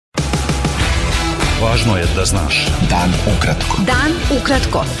Važno je da znaš. Dan ukratko. Dan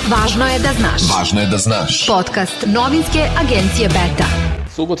ukratko. Važno je da znaš. Važno je da znaš. Podcast novinske agencije Beta.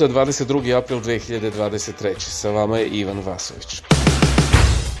 Subota 22. april 2023. Sa vama je Ivan Vasović.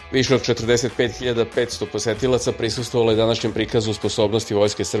 Više od 45.500 posetilaca prisustvovalo je današnjem prikazu sposobnosti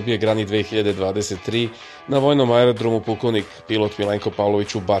Vojske Srbije Grani 2023 na vojnom aerodromu pukovnik pilot Milenko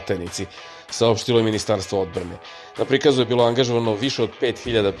Pavlović u Batajnici, saopštilo je Ministarstvo odbrane. Na prikazu je bilo angažovano više od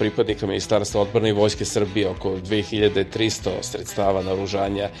 5.000 pripadnika Ministarstva odbrane i Vojske Srbije, oko 2.300 sredstava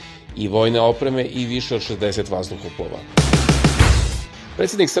naoružanja i vojne opreme i više od 60 vazduhoplova.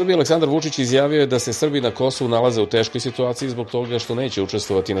 Predsjednik Srbije Aleksandar Vučić izjavio je da se Srbi na Kosovu nalaze u teškoj situaciji zbog toga što neće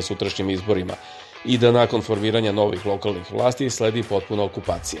učestvovati na sutrašnjim izborima i da nakon formiranja novih lokalnih vlasti sledi potpuna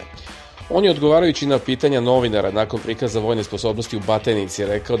okupacija. On je odgovarajući na pitanja novinara nakon prikaza vojne sposobnosti u Batajnici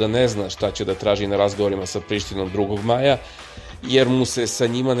rekao da ne zna šta će da traži na razgovorima sa Prištinom 2. maja, jer mu se sa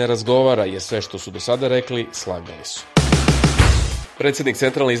njima ne razgovara, jer sve što su do sada rekli slagali su. Predsjednik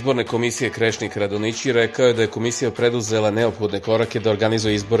Centralne izborne komisije Krešnik Radonići rekao je da je komisija preduzela neophodne korake da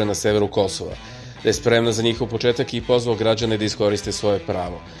organizuje izbore na severu Kosova, da je spremna za njihov početak i pozvao građane da iskoriste svoje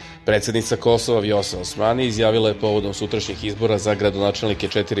pravo. Predsjednica Kosova Vjosa Osmani izjavila je povodom sutrašnjih izbora za gradonačelnike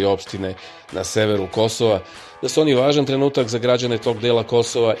 4 opštine na severu Kosova da su oni važan trenutak za građane tog dela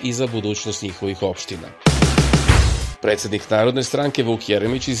Kosova i za budućnost njihovih opština. Predsjednik Narodne stranke Vuk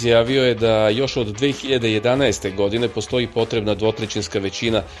Jeremić izjavio je da još od 2011. godine postoji potrebna dvotrećinska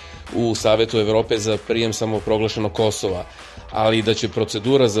većina u Savetu Evrope za prijem samoproglašenog Kosova, ali da će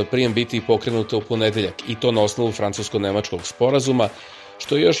procedura za prijem biti pokrenuta u ponedeljak i to na osnovu francusko-nemačkog sporazuma,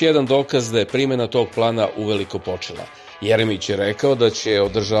 što je još jedan dokaz da je primjena tog plana uveliko počela. Jeremić je rekao da će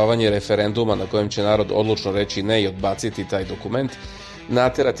održavanje referenduma na kojem će narod odlučno reći ne i odbaciti taj dokument,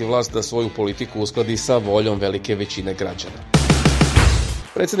 naterati vlast da svoju politiku uskladi sa voljom velike većine građana.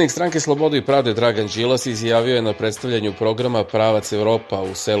 Predsjednik stranke Slobode i pravde Dragan Đilas izjavio je na predstavljanju programa Pravac Evropa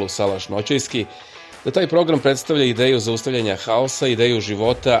u selu Salaš Noćajski da taj program predstavlja ideju zaustavljanja haosa, ideju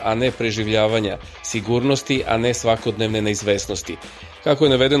života, a ne preživljavanja, sigurnosti, a ne svakodnevne neizvesnosti. Kako je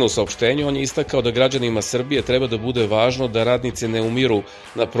navedeno u saopštenju, on je istakao da građanima Srbije treba da bude važno da radnice ne umiru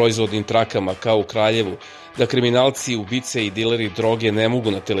na proizvodnim trakama kao u Kraljevu, da kriminalci, ubice i dileri droge ne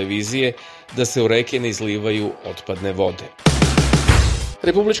mogu na televizije, da se u reke ne izlivaju otpadne vode.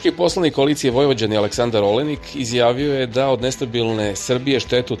 Republički poslanik koalicije Vojvođani Aleksandar Olenik izjavio je da od nestabilne Srbije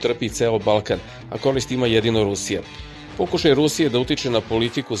štetu trpi ceo Balkan, a korist ima jedino Rusija. Pokušaj Rusije da utiče na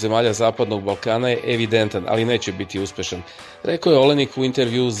politiku zemalja Zapadnog Balkana je evidentan, ali neće biti uspešan, rekao je Olenik u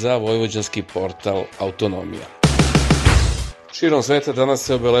intervju za vojvođanski portal Autonomija. Širom sveta danas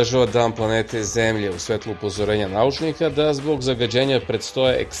se obeležava Dan planete Zemlje u svetlu upozorenja naučnika da zbog zagađenja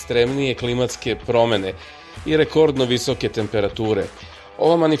predstoje ekstremnije klimatske promene i rekordno visoke temperature.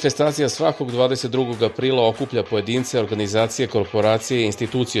 Ova manifestacija svakog 22. aprila okuplja pojedince, organizacije, korporacije i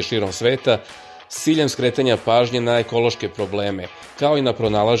institucije širom sveta s ciljem skretanja pažnje na ekološke probleme, kao i na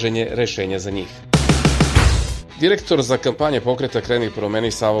pronalaženje rešenja za njih. Direktor za kampanje pokreta Kreni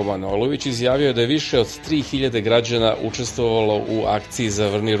promeni Savo Manojlović izjavio je da je više od 3.000 građana učestvovalo u akciji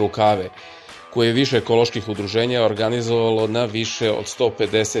Zavrni rukave, koje je više ekoloških udruženja organizovalo na više od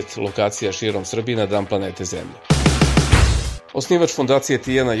 150 lokacija širom Srbije na Dan planete Zemlje. Osnivač fondacije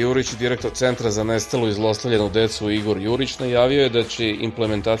Tijana Jurić, direktor Centra za nestalu i zlostavljenu decu Igor Jurić najavio je da će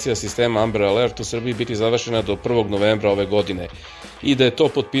implementacija sistema Amber Alert u Srbiji biti završena do 1. novembra ove godine i da je to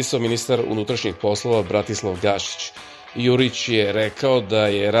potpisao ministar unutrašnjih poslova Bratislav Gašić. Jurić je rekao da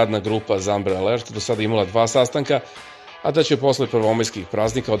je radna grupa za Amber Alert do sada imala 2 sastanka, a da će posle prvomajskih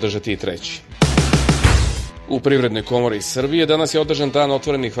praznika održati i 3. U Privrednoj komori Srbije danas je održan dan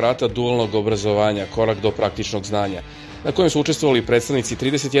otvorenih vrata dualnog obrazovanja, korak do praktičnog znanja, na kojem su učestvovali predstavnici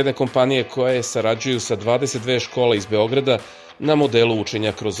 31 kompanije koje sarađuju sa 22 škola iz Beograda na modelu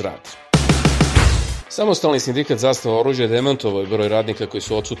učenja kroz rad. Samostalni sindikat Zastava oružja demantovao je broj radnika koji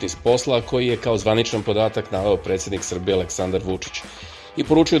su odsutni s posla, a koji je kao zvaničan podatak naveo predsjednik Srbije Aleksandar Vučić i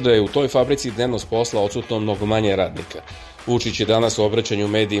poručio da je u toj fabrici dnevno s posla odsutno mnogo manje radnika. Vučić je danas u obraćanju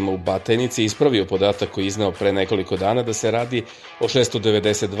medijima u Batajnici ispravio podatak koji je izneo pre nekoliko dana da se radi o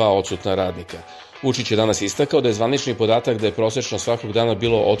 692 odsutna radnika. Vučić je danas istakao da je zvanični podatak da je prosečno svakog dana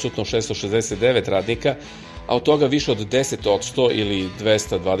bilo odsutno 669 radnika, a od toga više od 10% ili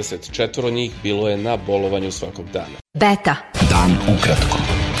 224 njih bilo je na bolovanju svakog dana. Beta. Dan ukratko.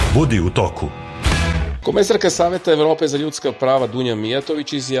 Budi u toku. Komesarka Saveta Evrope za ljudska prava Dunja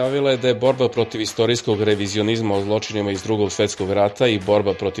Mijatović izjavila je da je borba protiv istorijskog revizionizma o zločinima iz Drugog svetskog rata i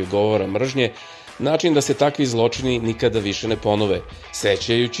borba protiv govora mržnje način da se takvi zločini nikada više ne ponove,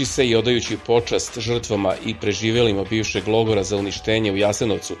 sećajući se i odajući počast žrtvama i preživelima bivšeg logora za uništenje u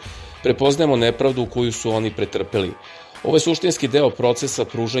Jasenovcu, prepoznajemo nepravdu koju su oni pretrpeli. Ovo je suštinski deo procesa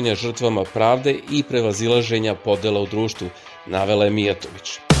pružanja žrtvama pravde i prevazilaženja podela u društvu, navela je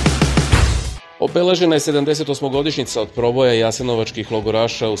Mijatović. Obeležena je 78-godišnjica od proboja jasenovačkih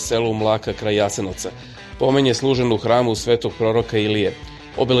logoraša u selu Mlaka kraj Jasenovca. Pomen je služen u hramu svetog proroka Ilije.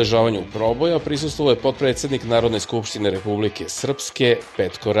 Obeležavanju proboja prisustvovao je potpredsednik Narodne skupštine Republike Srpske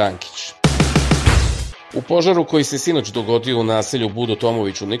Petko Rankić. U požaru koji se sinoć dogodio u naselju Budo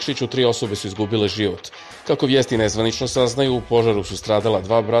Tomović u Nikšiću, 3 osobe su izgubile život. Kako vijesti nezvanično saznaju, u požaru su stradala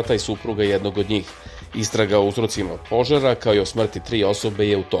 2 brata i supruga jednog od njih. Istraga o uzrocima požara, kao i o smrti 3 osobe,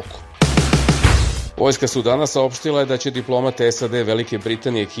 je u toku. Vojska Sudana saopštila je da će diplomate SAD, Velike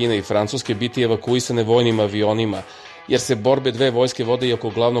Britanije, Kine i Francuske biti evakuisane vojnim avionima, jer se borbe 2 vojske vode i oko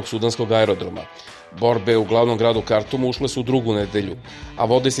glavnog sudanskog aerodroma. Borbe u glavnom gradu Kartumu ušle su u 2. nedelju, a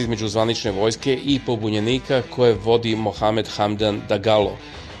vode se između zvanične vojske i pobunjenika koje vodi Mohamed Hamdan Dagalo,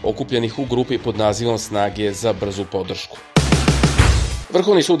 okupljenih u grupi pod nazivom Snage za brzu podršku.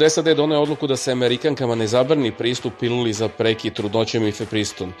 Vrhovni sud SAD doneo je odluku da se Amerikankama ne zabrani pristup piluli za prekid trudnoće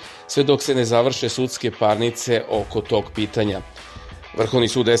mifepriston, sve dok se ne završe sudske parnice oko tog pitanja. Vrhovni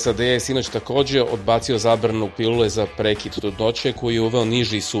sud SAD je sinoć takođe odbacio zabranu pilule za prekid trudnoće koju je uveo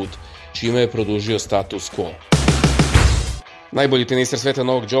niži sud, čime je produžio status quo. Najbolji teniser sveta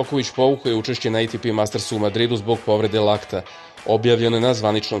Novak Đoković povukao je učešće na ATP Mastersu u Madridu zbog povrede lakta, objavljeno je na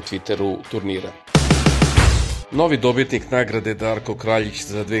zvaničnom Twitteru turnira. Novi dobitnik nagrade Darko Kraljić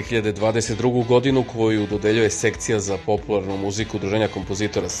za 2022. godinu, koju dodeljuje sekcija za popularnu muziku Udruženja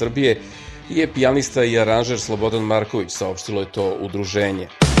kompozitora Srbije, je pijanista i aranžer Slobodan Marković, saopštilo je to udruženje.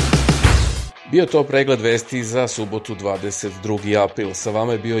 Bio to pregled vesti za subotu 22. april. Sa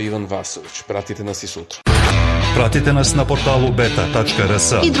vama je bio Ivan Vasović. Pratite nas i sutra. Pratite nas na portalu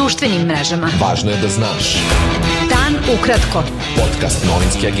beta.rs I društvenim mrežama. Važno je da znaš. Dan ukratko. Podcast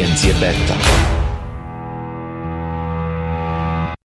novinske agencije Beta.